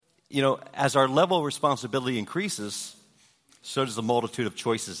as our level of responsibility increases, so does the multitude of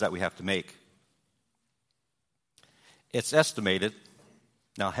choices that we have to make. It's estimated,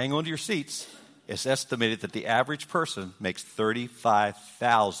 now hang on to your seats, it's estimated that the average person makes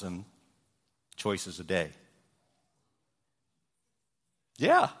 35,000 choices a day.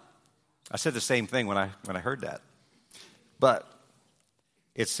 Yeah, I said the same thing when I heard that. But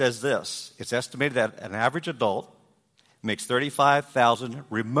it says this, it's estimated that an average adult makes 35,000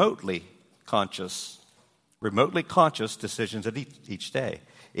 remotely conscious decisions each day.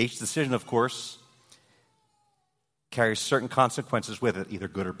 Each decision, of course, carries certain consequences with it, either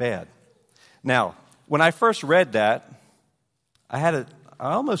good or bad. Now, when I first read that, I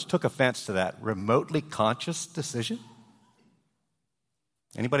almost took offense to that. Remotely conscious decision?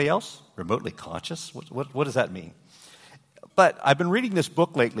 Anybody else? Remotely conscious? What does that mean? But I've been reading this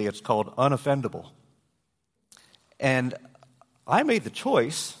book lately. It's called Unoffendable. And I made the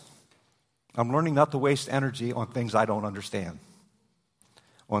choice. I'm learning not to waste energy on things I don't understand,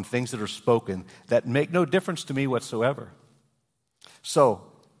 on things that are spoken that make no difference to me whatsoever. So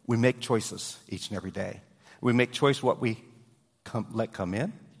we make choices each and every day. We make choice what we let come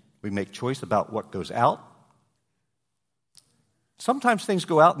in. We make choice about what goes out. Sometimes things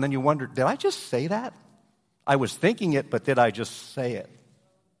go out and then you wonder, did I just say that? I was thinking it, but did I just say it?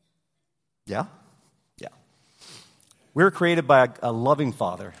 Yeah? Yeah. We were created by a loving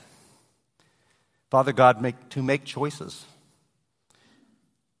Father. Father God to make choices.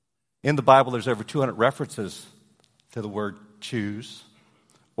 In the Bible, there's over 200 references to the word choose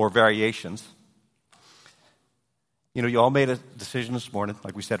or variations. You all made a decision this morning,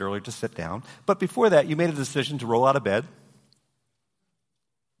 like we said earlier, to sit down. But before that, you made a decision to roll out of bed.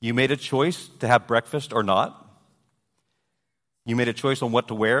 You made a choice to have breakfast or not. You made a choice on what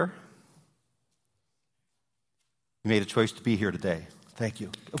to wear. You made a choice to be here today. Thank you.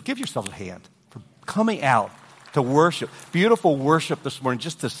 Give yourself a hand for coming out to worship. Beautiful worship this morning,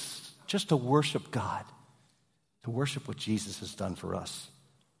 just to worship God, to worship what Jesus has done for us.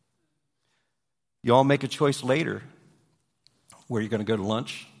 You all make a choice later where you're going to go to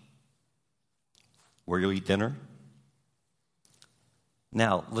lunch, where you'll eat dinner.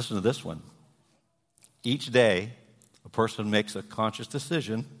 Now, listen to this one. Each day, a person makes a conscious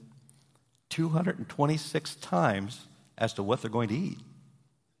decision 226 times as to what they're going to eat.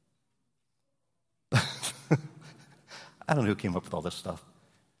 I don't know who came up with all this stuff.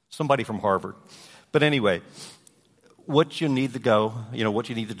 Somebody from Harvard. But anyway, what you need to what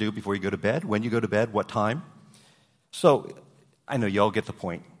you need to do before you go to bed, when you go to bed, what time. So I know you all get the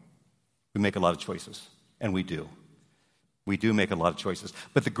point. We make a lot of choices, and we do. We do make a lot of choices.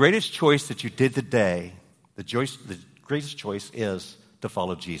 But the greatest choice that you did today, the greatest choice is to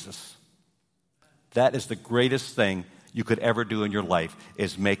follow Jesus. That is the greatest thing you could ever do in your life,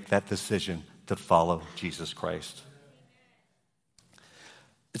 is make that decision to follow Jesus Christ.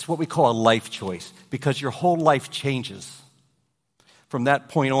 It's what we call a life choice, because your whole life changes. From that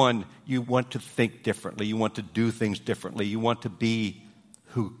point on, you want to think differently. You want to do things differently. You want to be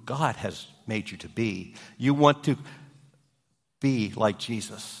who God has made you to be. You want to be like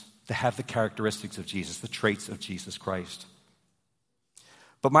Jesus, to have the characteristics of Jesus, the traits of Jesus Christ.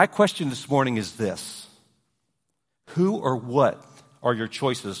 But my question this morning is this: who or what are your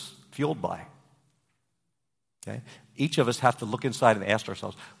choices fueled by? Okay? Each of us have to look inside and ask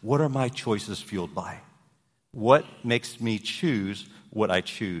ourselves, what are my choices fueled by? What makes me choose what I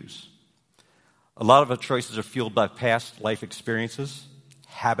choose? A lot of our choices are fueled by past life experiences,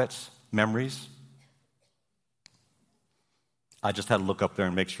 habits, memories. I just had to look up there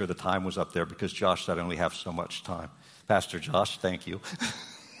and make sure the time was up there because Josh said I only have so much time. Pastor Josh, thank you.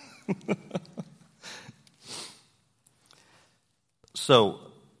 So,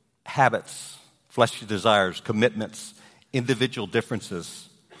 habits, fleshly desires, commitments, individual differences,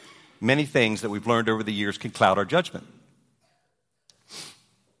 many things that we've learned over the years can cloud our judgment.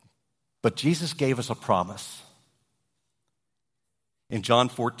 But Jesus gave us a promise. In John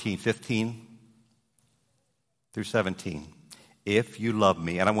 14:15 through 17, if you love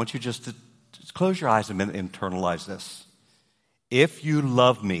me, and I want you just to close your eyes and internalize this. If you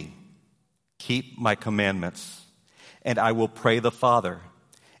love me, keep my commandments, and I will pray the Father,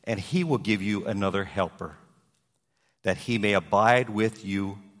 and he will give you another helper, that he may abide with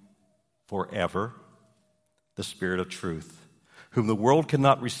you forever, the Spirit of truth, whom the world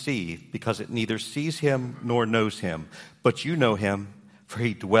cannot receive because it neither sees him nor knows him. But you know him, for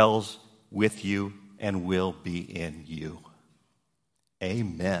he dwells with you and will be in you.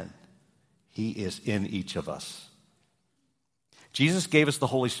 Amen. He is in each of us. Jesus gave us the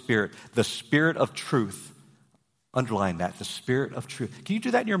Holy Spirit, the Spirit of truth. Underline that, the Spirit of truth. Can you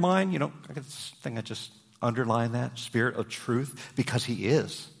do that in your mind? I got this thing I just underline that, Spirit of truth, because he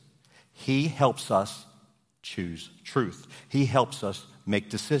is. He helps us choose truth. He helps us make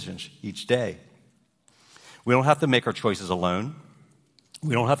decisions each day. We don't have to make our choices alone.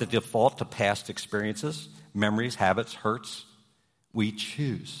 We don't have to default to past experiences, memories, habits, hurts. We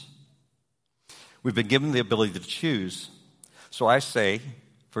choose. We've been given the ability to choose. So I say,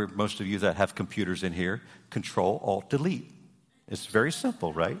 for most of you that have computers in here, Control, Alt, Delete. It's very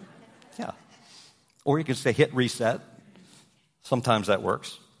simple, right? Yeah. Or you can say hit reset. Sometimes that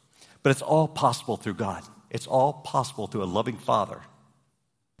works. But it's all possible through God. It's all possible through a loving Father.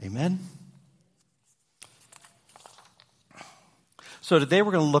 Amen? So today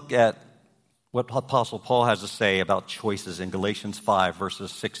we're going to look at what Apostle Paul has to say about choices in Galatians 5,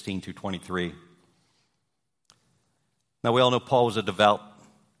 verses 16 to 23. Now, we all know Paul was a devout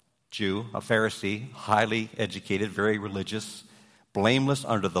Jew, a Pharisee, highly educated, very religious, blameless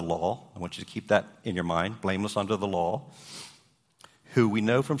under the law. I want you to keep that in your mind, blameless under the law, who we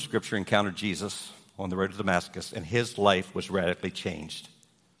know from Scripture encountered Jesus on the road to Damascus, and his life was radically changed.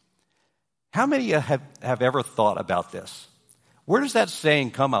 How many have ever thought about this? Where does that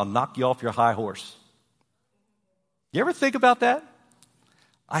saying come, I'll knock you off your high horse? You ever think about that?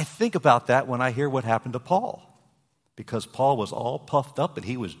 I think about that when I hear what happened to Paul. Because Paul was all puffed up and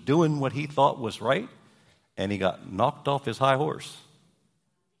he was doing what he thought was right, and he got knocked off his high horse.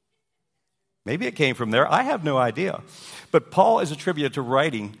 Maybe it came from there. I have no idea. But Paul is attributed to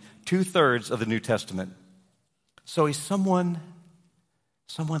writing 2/3 of the New Testament. So he's someone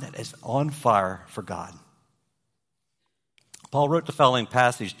that is on fire for God. Paul wrote the following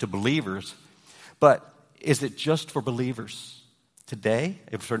passage to believers, but is it just for believers today?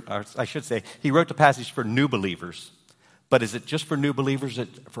 I should say, he wrote the passage for new believers. But is it just for new believers? Or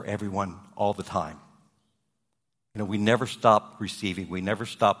for everyone all the time? We never stop receiving. We never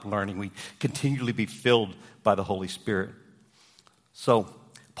stop learning. We continually be filled by the Holy Spirit. So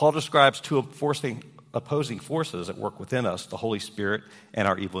Paul describes two opposing forces at work within us, the Holy Spirit and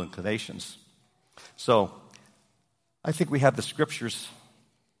our evil inclinations. So I think we have the scriptures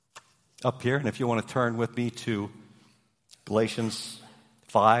up here. And if you want to turn with me to Galatians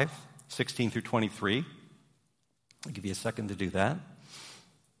 5, 16 through 23. I'll give you a second to do that.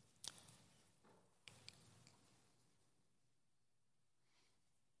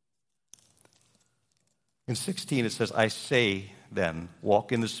 In 16 it says, I say then,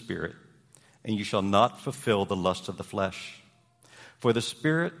 walk in the Spirit, and you shall not fulfill the lust of the flesh. For the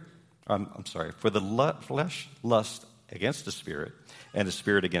flesh lusts against the Spirit, and the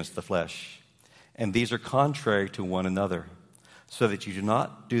Spirit against the flesh. And these are contrary to one another, so that you do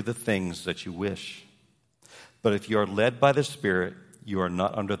not do the things that you wish. But if you are led by the Spirit, you are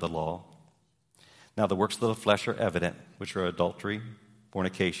not under the law. Now the works of the flesh are evident, which are adultery,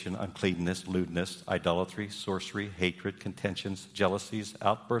 fornication, uncleanness, lewdness, idolatry, sorcery, hatred, contentions, jealousies,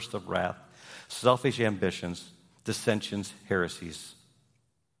 outbursts of wrath, selfish ambitions, dissensions, heresies,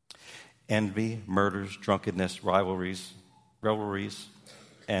 envy, murders, drunkenness, revelries,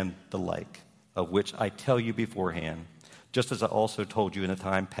 and the like, of which I tell you beforehand, just as I also told you in a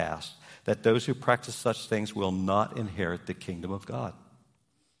time past, that those who practice such things will not inherit the kingdom of God.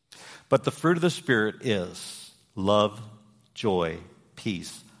 But the fruit of the Spirit is love, joy,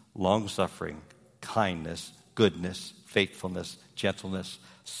 peace, long-suffering, kindness, goodness, faithfulness, gentleness,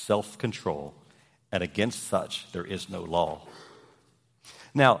 self-control, and against such there is no law.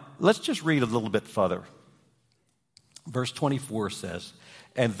 Now, let's just read a little bit further. Verse 24 says,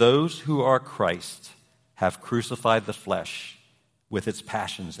 and those who are Christ have crucified the flesh with its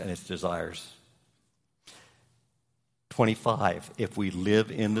passions and its desires. 25, if we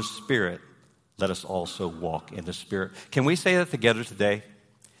live in the Spirit, let us also walk in the Spirit. Can we say that together today?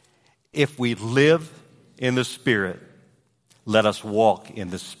 If we live in the Spirit, let us walk in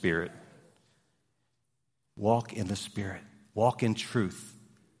the Spirit. Walk in the Spirit. Walk in truth.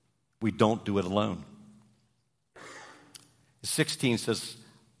 We don't do it alone. 16 says,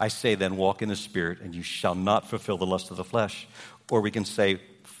 I say then, walk in the Spirit, and you shall not fulfill the lust of the flesh. Or we can say,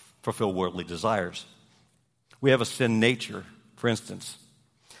 fulfill worldly desires. We have a sin nature, for instance.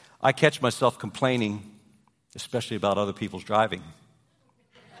 I catch myself complaining, especially about other people's driving.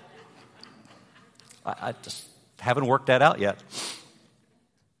 I just haven't worked that out yet.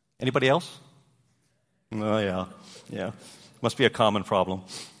 Anybody else? Oh, yeah. Must be a common problem.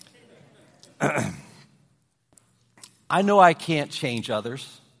 I know I can't change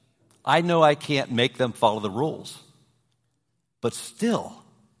others. I know I can't make them follow the rules. But still,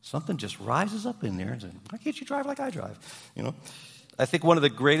 something just rises up in there and says, why can't you drive like I drive? I think one of the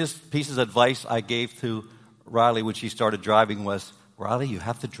greatest pieces of advice I gave to Riley when she started driving was, Riley, you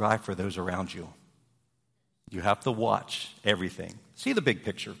have to drive for those around you. You have to watch everything. See the big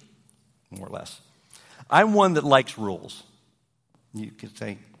picture, more or less. I'm one that likes rules. You could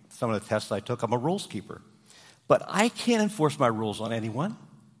say some of the tests I took, I'm a rules keeper. But I can't enforce my rules on anyone.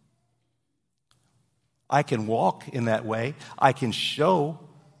 I can walk in that way. I can show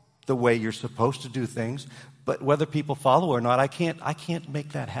the way you're supposed to do things. But whether people follow or not, I can't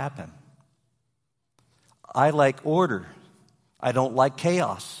make that happen. I like order. I don't like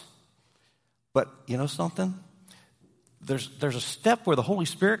chaos. But you know something? There's a step where the Holy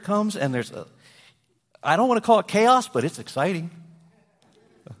Spirit comes, and I don't want to call it chaos, but it's exciting.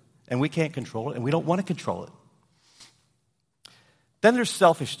 And we can't control it, and we don't want to control it. Then there's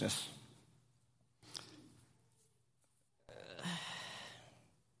selfishness.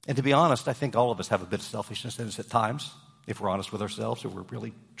 And to be honest, I think all of us have a bit of selfishness in us at times, if we're honest with ourselves, if we're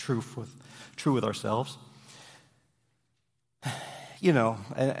really true with ourselves. You know,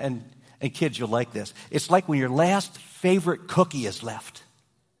 and kids, you'll like this. It's like when your last favorite cookie is left,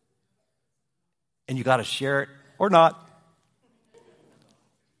 and you got to share it or not.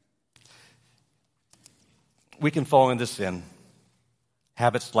 We can fall into sin.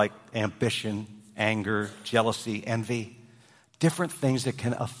 Habits like ambition, anger, jealousy, envy. Different things that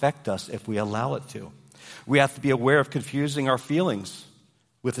can affect us if we allow it to. We have to be aware of confusing our feelings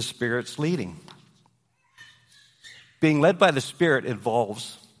with the Spirit's leading. Being led by the Spirit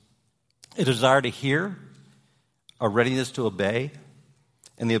involves a desire to hear, a readiness to obey,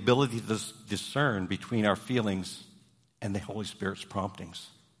 and the ability to discern between our feelings and the Holy Spirit's promptings.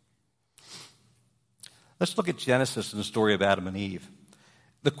 Let's look at Genesis and the story of Adam and Eve.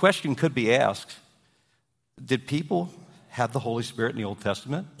 The question could be asked, did people have the Holy Spirit in the Old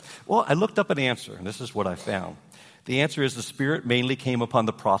Testament? Well, I looked up an answer, and this is what I found. The answer is the Spirit mainly came upon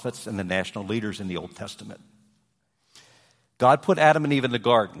the prophets and the national leaders in the Old Testament. God put Adam and Eve in the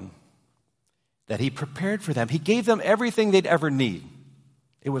garden that He prepared for them. He gave them everything they'd ever need.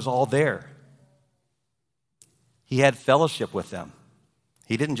 It was all there. He had fellowship with them.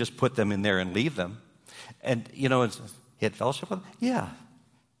 He didn't just put them in there and leave them. And, you know, He had fellowship with them? Yeah.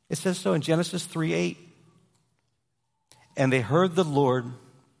 It says so in Genesis 3:8. And they heard the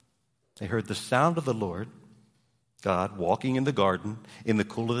sound of the Lord, God, walking in the garden in the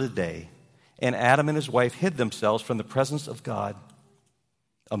cool of the day. And Adam and his wife hid themselves from the presence of God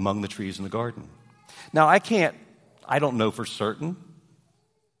among the trees in the garden. Now, I don't know for certain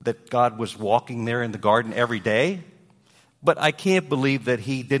that God was walking there in the garden every day, but I can't believe that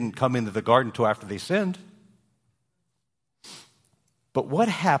He didn't come into the garden until after they sinned. But what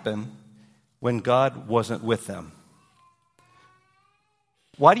happened when God wasn't with them?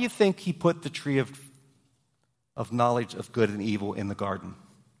 Why do you think He put the tree of knowledge of good and evil in the garden?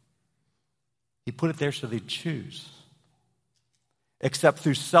 He put it there so they'd choose. Except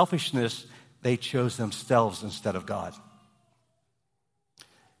through selfishness, they chose themselves instead of God.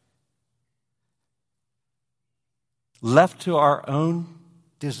 Left to our own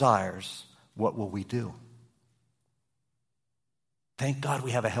desires, what will we do? Thank God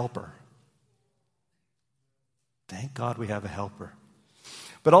we have a helper. Thank God we have a helper.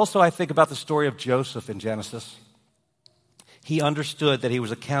 But also I think about the story of Joseph in Genesis. He understood that he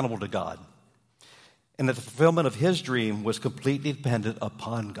was accountable to God and that the fulfillment of his dream was completely dependent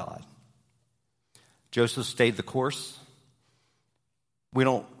upon God. Joseph stayed the course. We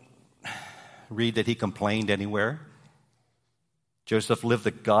don't read that he complained anywhere. Joseph lived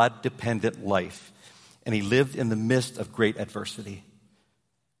a God-dependent life, and he lived in the midst of great adversity.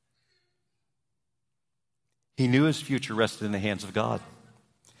 He knew his future rested in the hands of God.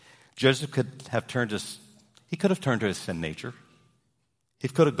 Joseph could have turned to his sin nature. He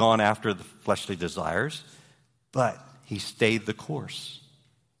could have gone after the fleshly desires, but he stayed the course.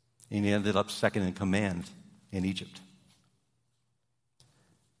 And he ended up second in command in Egypt.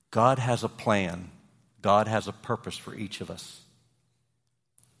 God has a plan. God has a purpose for each of us.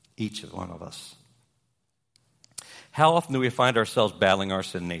 Each one of us. How often do we find ourselves battling our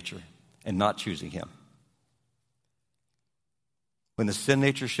sin nature and not choosing Him? When the sin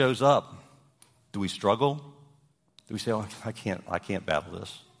nature shows up, do we struggle? Do we say, oh, I can't battle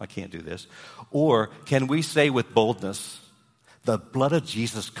this. I can't do this. Or can we say with boldness, the blood of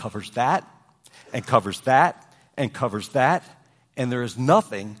Jesus covers that, and covers that, and covers that, and there is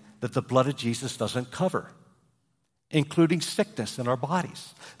nothing that the blood of Jesus doesn't cover, including sickness in our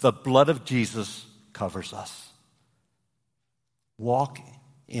bodies. The blood of Jesus covers us. Walk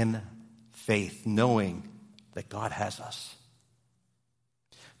in faith, knowing that God has us.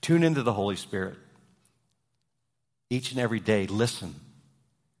 Tune into the Holy Spirit. Each and every day, listen.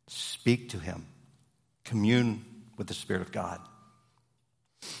 Speak to Him. Commune with the Spirit of God.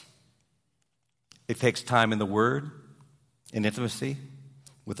 It takes time in the Word and intimacy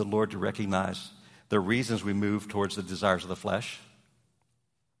with the Lord to recognize the reasons we move towards the desires of the flesh.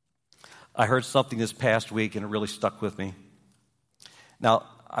 I heard something this past week, and it really stuck with me. Now,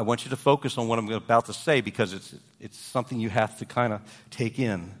 I want you to focus on what I'm about to say because it's something you have to kind of take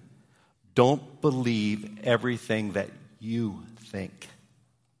in. Don't believe everything that you think.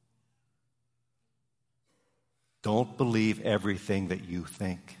 Don't believe everything that you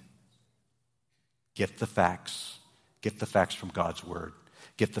think. Get the facts. Get the facts from God's Word.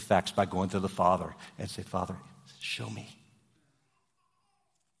 Get the facts by going to the Father and say, Father, show me.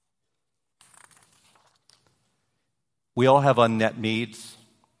 We all have unmet needs,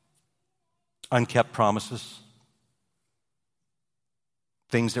 unkept promises,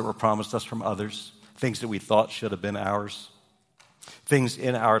 things that were promised us from others, things that we thought should have been ours, things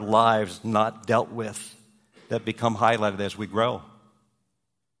in our lives not dealt with that become highlighted as we grow.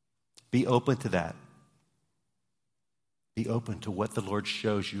 Be open to that. Be open to what the Lord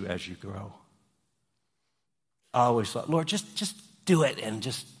shows you as you grow. I always thought, Lord, just do it and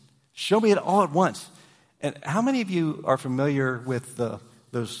just show me it all at once. And how many of you are familiar with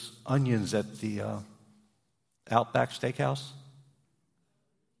those onions at the Outback Steakhouse?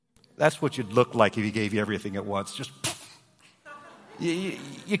 That's what you'd look like if he gave you everything at once. Just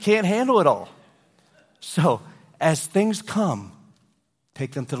you can't handle it all. So as things come,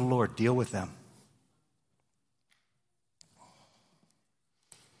 take them to the Lord. Deal with them.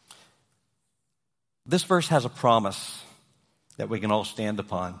 This verse has a promise that we can all stand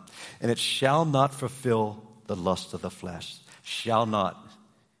upon. And it shall not fulfill the lust of the flesh. Shall not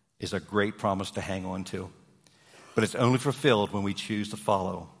is a great promise to hang on to. But it's only fulfilled when we choose to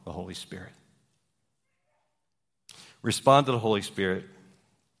follow the Holy Spirit. Respond to the Holy Spirit.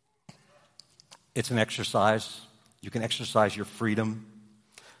 It's an exercise. You can exercise your freedom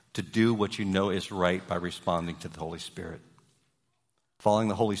to do what you know is right by responding to the Holy Spirit. Following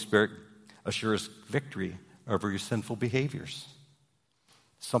the Holy Spirit assures victory over your sinful behaviors.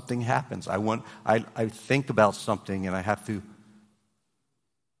 Something happens. I think about something and I have to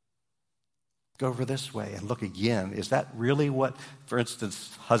go over this way and look again. Is that really what, for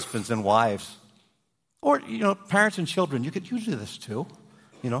instance, husbands and wives, or, parents and children, you do this too,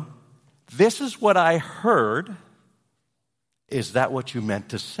 This is what I heard. Is that what you meant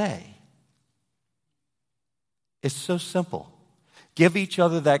to say? It's so simple. Give each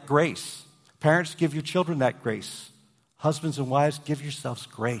other that grace. Parents, give your children that grace. Husbands and wives, give yourselves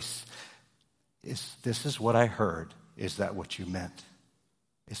grace. This is what I heard. Is that what you meant?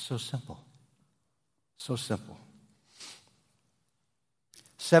 It's so simple. So simple.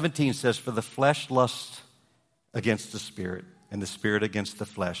 17 says, for the flesh lusts against the spirit, and the spirit against the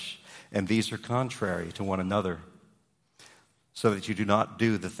flesh, and these are contrary to one another, so that you do not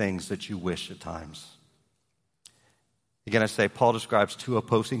do the things that you wish at times. Again, I say, Paul describes two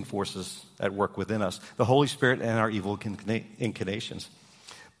opposing forces at work within us, the Holy Spirit and our evil inclinations.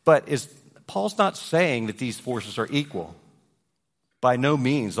 But Paul's not saying that these forces are equal. By no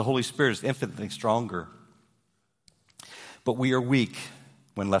means. The Holy Spirit is infinitely stronger. But we are weak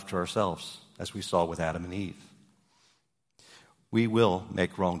when left to ourselves, as we saw with Adam and Eve. We will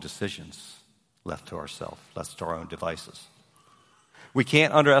make wrong decisions left to ourselves, left to our own devices. We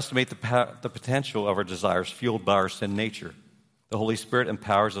can't underestimate the potential of our desires fueled by our sin nature. The Holy Spirit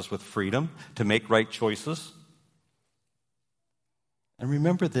empowers us with freedom to make right choices. And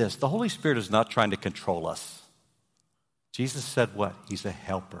remember this, the Holy Spirit is not trying to control us. Jesus said what? He's a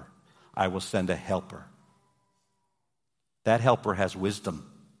helper. I will send a helper. That helper has wisdom.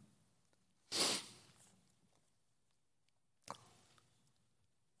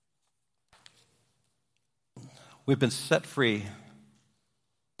 We've been set free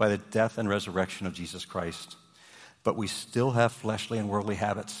by the death and resurrection of Jesus Christ, but we still have fleshly and worldly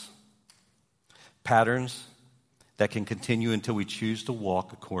habits, patterns that can continue until we choose to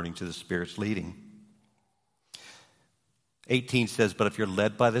walk according to the Spirit's leading. 18 says, but if you're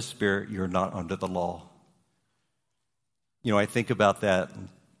led by the Spirit, you're not under the law. I think about that.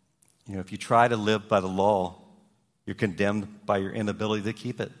 If you try to live by the law, you're condemned by your inability to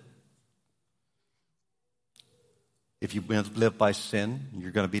keep it. If you live by sin,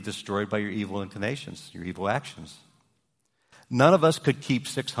 you're going to be destroyed by your evil inclinations, your evil actions. None of us could keep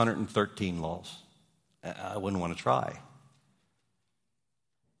 613 laws. I wouldn't want to try.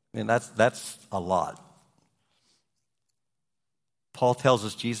 That's a lot. Paul tells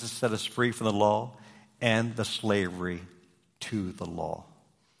us Jesus set us free from the law and the slavery to the law.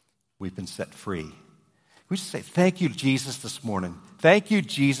 We've been set free. We just say, thank you, Jesus, this morning. Thank you,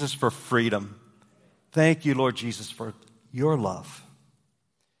 Jesus, for freedom. Thank you, Lord Jesus, for your love.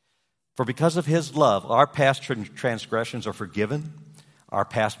 For because of his love, our past transgressions are forgiven. Our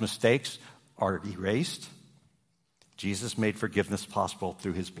past mistakes are erased. Jesus made forgiveness possible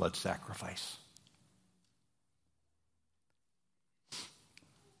through his blood sacrifice.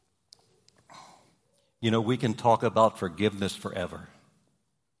 You know, we can talk about forgiveness forever.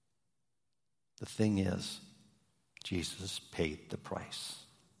 The thing is, Jesus paid the price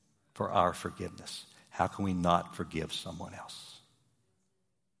for our forgiveness. How can we not forgive someone else?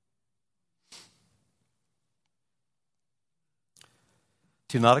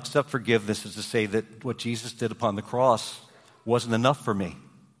 To not accept forgiveness is to say that what Jesus did upon the cross wasn't enough for me.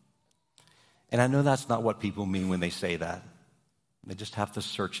 And I know that's not what people mean when they say that. They just have to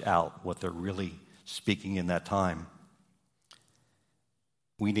search out what they're really speaking in that time.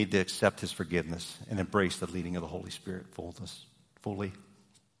 We need to accept his forgiveness and embrace the leading of the Holy Spirit fully.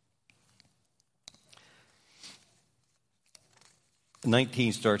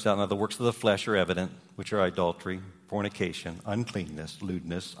 19 starts out, now the works of the flesh are evident, which are idolatry, fornication, uncleanness,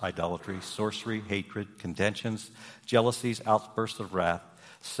 lewdness, idolatry, sorcery, hatred, contentions, jealousies, outbursts of wrath,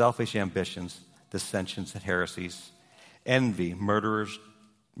 selfish ambitions, dissensions and heresies, envy, murders,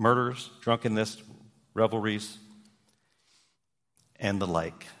 drunkenness, revelries, and the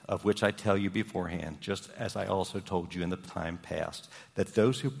like, of which I tell you beforehand, just as I also told you in the time past, that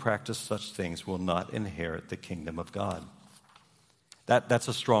those who practice such things will not inherit the kingdom of God. That's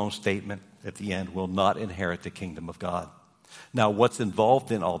a strong statement at the end, will not inherit the kingdom of God. Now, what's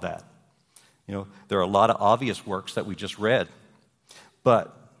involved in all that? You know, there are a lot of obvious works that we just read,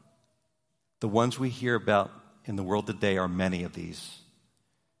 but the ones we hear about in the world today are many of these,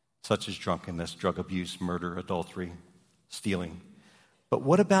 such as drunkenness, drug abuse, murder, adultery, stealing. But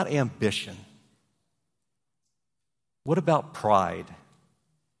what about ambition? What about pride?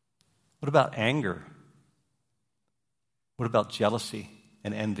 What about anger? What about jealousy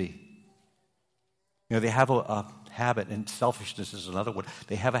and envy? You know, they have a habit, and selfishness is another one.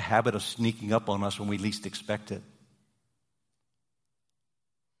 They have a habit of sneaking up on us when we least expect it.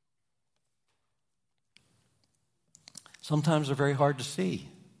 Sometimes they're very hard to see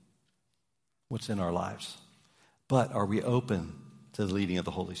what's in our lives. But are we open to the leading of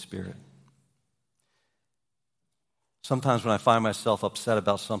the Holy Spirit? Sometimes when I find myself upset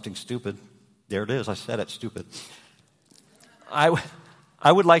about something stupid, there it is, I said it, stupid. I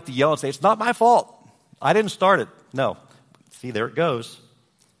would like to yell and say, it's not my fault. I didn't start it. No. See, there it goes.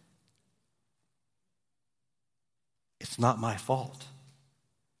 It's not my fault.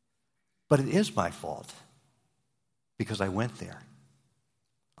 But it is my fault because I went there.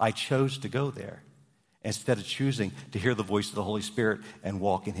 I chose to go there instead of choosing to hear the voice of the Holy Spirit and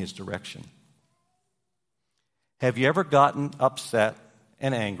walk in his direction. Have you ever gotten upset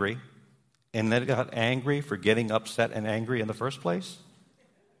and angry and then got angry for getting upset and angry in the first place?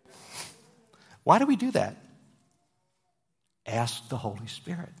 Why do we do that? Ask the Holy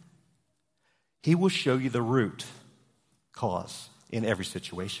Spirit. He will show you the root cause in every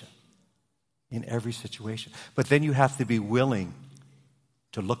situation. In every situation. But then you have to be willing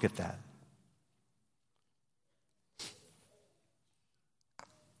to look at that.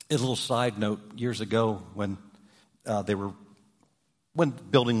 A little side note, years ago when when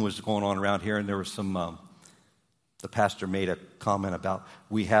building was going on around here, and there was some, the pastor made a comment about,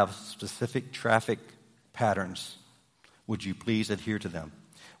 we have specific traffic patterns. Would you please adhere to them?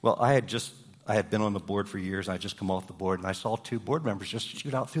 Well, I had been on the board for years, and I just come off the board, and I saw 2 board members just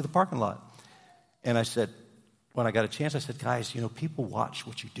shoot out through the parking lot. And I said, when I got a chance, I said, guys, you know, people watch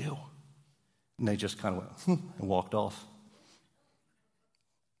what you do. And they just kind of went, and walked off.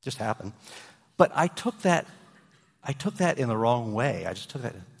 Just happened. But I took that in the wrong way. I just took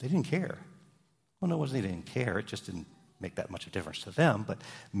that, they didn't care. Well, no, it wasn't they didn't care. It just didn't make that much of a difference to them, but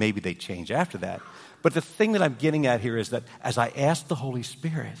maybe they change after that. But the thing that I'm getting at here is that as I asked the Holy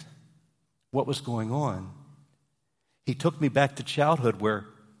Spirit what was going on, he took me back to childhood where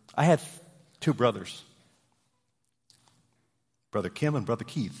I had 2 brothers, Brother Kim and Brother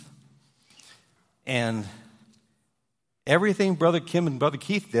Keith. And everything Brother Kim and Brother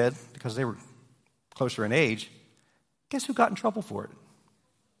Keith did, because they were closer in age, guess who got in trouble for it?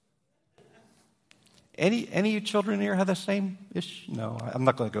 Any of you children here have the same issue? No, I'm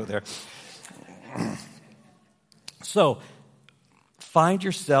not going to go there. So, find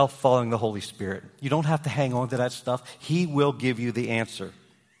yourself following the Holy Spirit. You don't have to hang on to that stuff. He will give you the answer.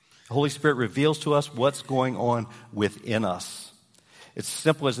 The Holy Spirit reveals to us what's going on within us. It's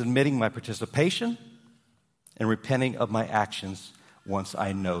simple as admitting my participation and repenting of my actions once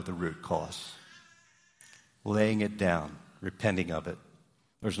I know the root cause. Laying it down, repenting of it,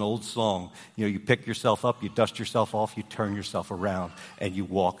 There's an old song. You pick yourself up, you dust yourself off, you turn yourself around, and you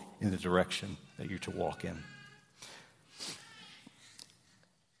walk in the direction that you're to walk in.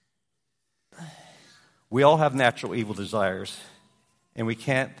 We all have natural evil desires, and we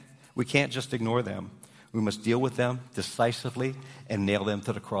can't just ignore them. We must deal with them decisively and nail them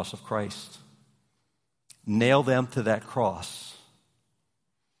to the cross of Christ. Nail them to that cross.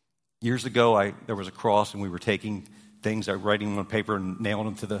 Years ago, there was a cross, and we were taking things, writing them on paper and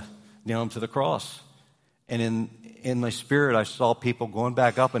nailing them to the cross. And in my spirit, I saw people going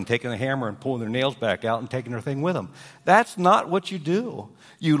back up and taking a hammer and pulling their nails back out and taking their thing with them. That's not what you do.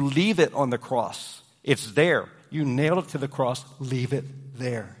 You leave it on the cross. It's there. You nail it to the cross, leave it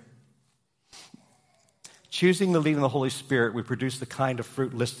there. Choosing the leading of the Holy Spirit, we produce the kind of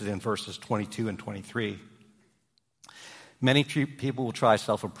fruit listed in verses 22 and 23. Many people will try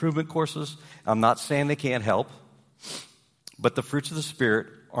self-improvement courses. I'm not saying they can't help, but the fruits of the Spirit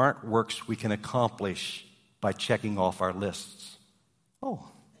aren't works we can accomplish by checking off our lists. Oh,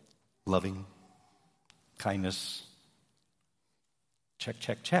 loving, kindness, check,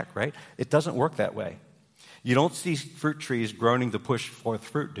 check, check, right? It doesn't work that way. You don't see fruit trees groaning to push forth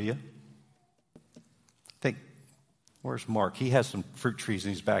fruit, do you? Where's Mark? He has some fruit trees in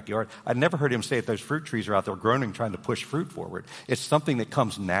his backyard. I've never heard him say that those fruit trees are out there groaning, trying to push fruit forward. It's something that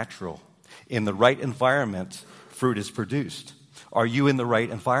comes natural. In the right environment, fruit is produced. Are you in the right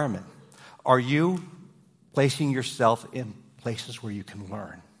environment? Are you placing yourself in places where you can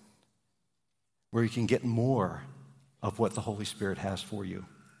learn, where you can get more of what the Holy Spirit has for you?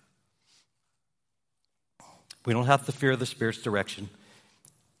 We don't have to fear the Spirit's direction.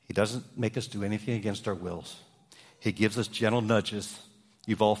 He doesn't make us do anything against our wills. He gives us gentle nudges.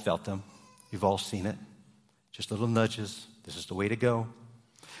 You've all felt them. You've all seen it. Just little nudges. This is the way to go.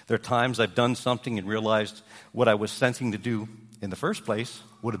 There are times I've done something and realized what I was sensing to do in the first place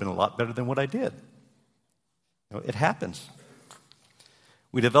would have been a lot better than what I did. It happens.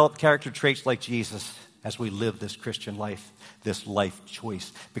 We develop character traits like Jesus as we live this Christian life, this life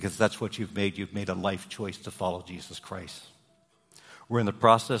choice, because that's what you've made. You've made a life choice to follow Jesus Christ. We're in the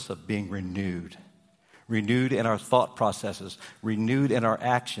process of being renewed in our thought processes, renewed in our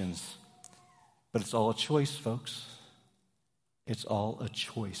actions. But it's all a choice, folks. It's all a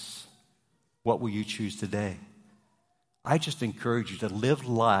choice. What will you choose today? I just encourage you to live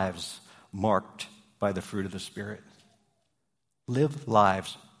lives marked by the fruit of the Spirit. Live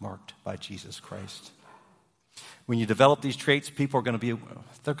lives marked by Jesus Christ. When you develop these traits, people are going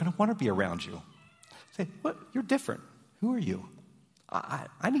to want to be around you. Say, what? You're different. Who are you?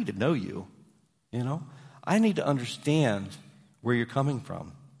 I need to know you. I need to understand where you're coming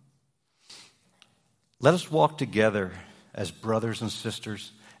from. Let us walk together as brothers and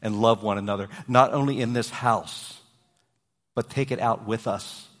sisters and love one another, not only in this house, but take it out with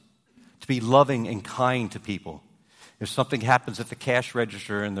us, to be loving and kind to people. If something happens at the cash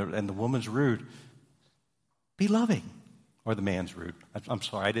register and the woman's rude, be loving. Or the man's rude. I'm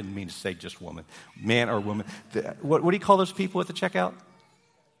sorry, I didn't mean to say just woman. Man or woman. What do you call those people at the checkout?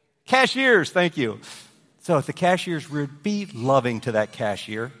 Cashiers, thank you. So if the cashier's rude, be loving to that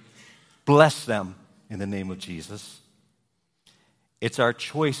cashier. Bless them in the name of Jesus. It's our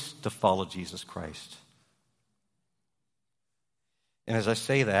choice to follow Jesus Christ. And as I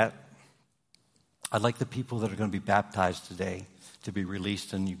say that, I'd like the people that are going to be baptized today to be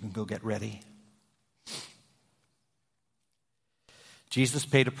released, and you can go get ready. Jesus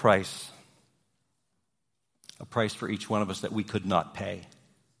paid a price for each one of us that we could not pay.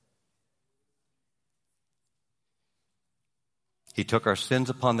 He took our sins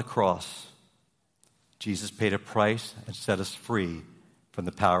upon the cross. Jesus paid a price and set us free from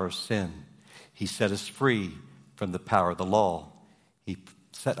the power of sin. He set us free from the power of the law. He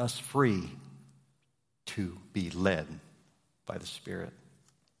set us free to be led by the Spirit.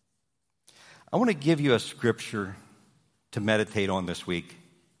 I want to give you a scripture to meditate on this week.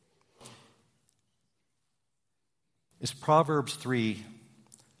 It's Proverbs 3,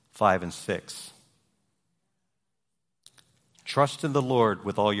 5, and 6. Trust in the Lord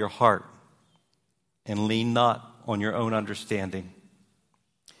with all your heart and lean not on your own understanding.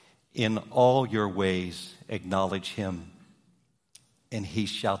 In all your ways acknowledge him, and he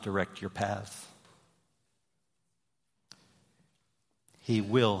shall direct your paths. He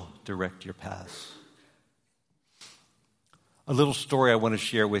will direct your paths. A little story I want to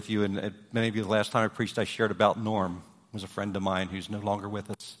share with you, and many of you, the last time I preached, I shared about Norm. He was a friend of mine who's no longer with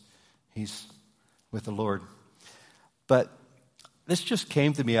us. He's with the Lord. But this just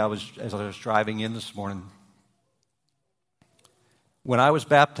came to me as I was driving in this morning. When I was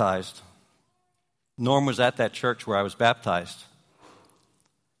baptized, Norm was at that church where I was baptized.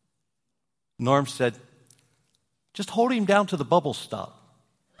 Norm said, just hold him down till the bubbles stop.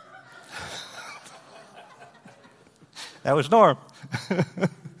 That was Norm.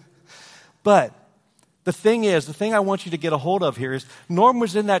 But the thing I want you to get a hold of here is Norm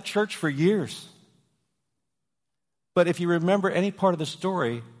was in that church for years. But if you remember any part of the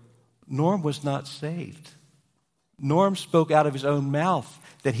story, Norm was not saved. Norm spoke out of his own mouth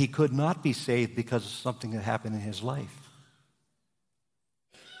that he could not be saved because of something that happened in his life.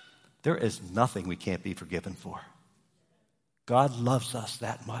 There is nothing we can't be forgiven for. God loves us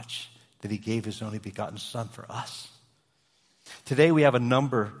that much that he gave his only begotten Son for us. Today we have a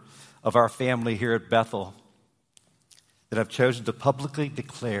number of our family here at Bethel that have chosen to publicly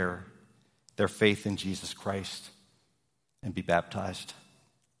declare their faith in Jesus Christ and be baptized.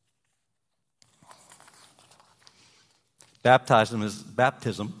 Baptism,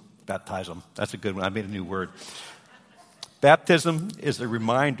 that's a good one. I made a new word. Baptism is a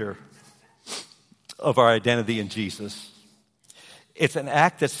reminder of our identity in Jesus. It's an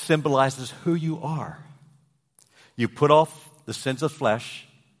act that symbolizes who you are. You put off the sins of flesh,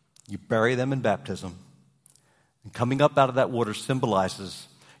 you bury them in baptism, and coming up out of that water symbolizes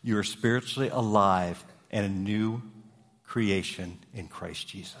you are spiritually alive and a new creation in Christ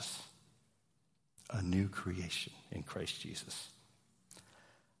Jesus. A new creation in Christ Jesus.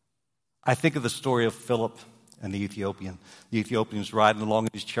 I think of the story of Philip and the Ethiopian. The Ethiopian's riding along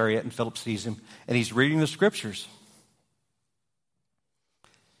in his chariot, and Philip sees him, and he's reading the scriptures.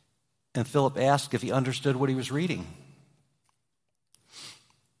 And Philip asked if he understood what he was reading.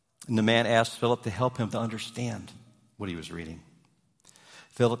 And the man asked Philip to help him to understand what he was reading.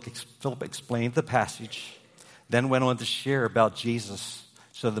 Philip explained the passage, then went on to share about Jesus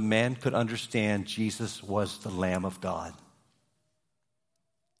so the man could understand Jesus was the Lamb of God.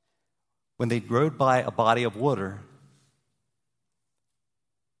 When they rode by a body of water,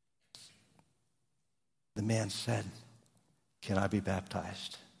 the man said, "Can I be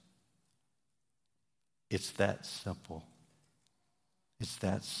baptized?" It's that simple. It's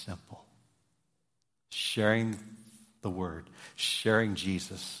that simple. Sharing the word, sharing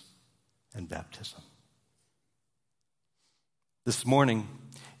Jesus, and baptism. This morning,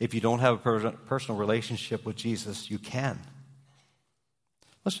 if you don't have a personal relationship with Jesus, you can.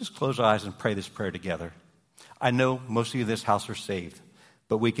 Let's just close our eyes and pray this prayer together. I know most of you in this house are saved,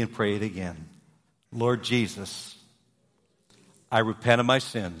 but we can pray it again. Lord Jesus, I repent of my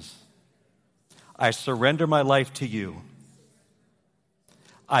sins. I surrender my life to you.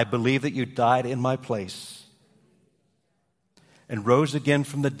 I believe that you died in my place and rose again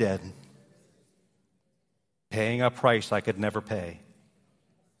from the dead, paying a price I could never pay.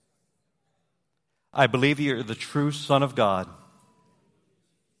 I believe you're the true Son of God,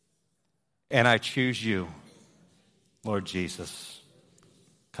 and I choose you, Lord Jesus.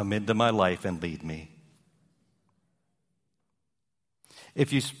 Come into my life and lead me.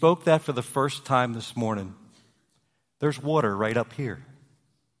 If you spoke that for the first time this morning, there's water right up here.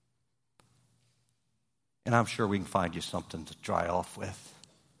 And I'm sure we can find you something to dry off with.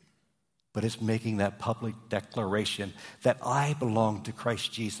 But it's making that public declaration that I belong to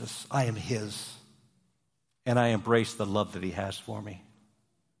Christ Jesus. I am his. And I embrace the love that he has for me.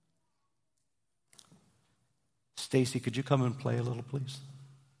 Stacy, could you come and play a little, please?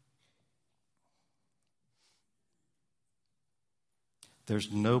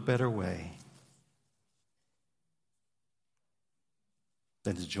 There's no better way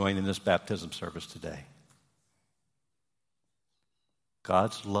than to join in this baptism service today.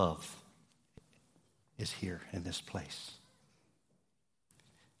 God's love is here in this place.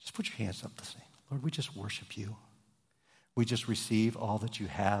 Just put your hands up to say, Lord, we just worship you. We just receive all that you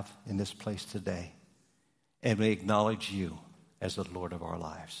have in this place today. And we acknowledge you as the Lord of our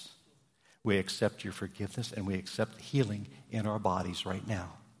lives. We accept your forgiveness and we accept healing in our bodies right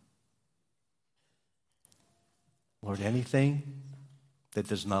now. Lord, anything that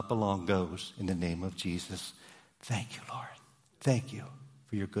does not belong goes in the name of Jesus. Thank you, Lord. Thank you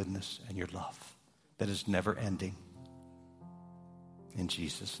for your goodness and your love that is never ending. In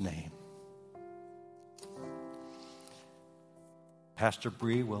Jesus' name. Pastor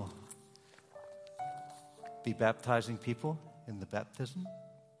Bree will be baptizing people in the baptism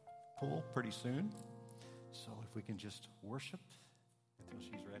pool pretty soon. So if we can just worship until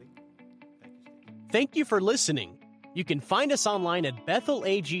she's ready. Thank you. Thank you for listening. You can find us online at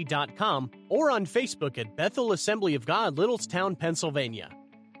bethelag.com or on Facebook at Bethel Assembly of God, Littlestown, Pennsylvania.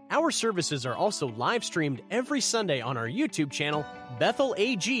 Our services are also live streamed every Sunday on our YouTube channel, Bethel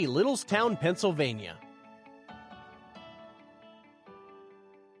AG, Littlestown, Pennsylvania.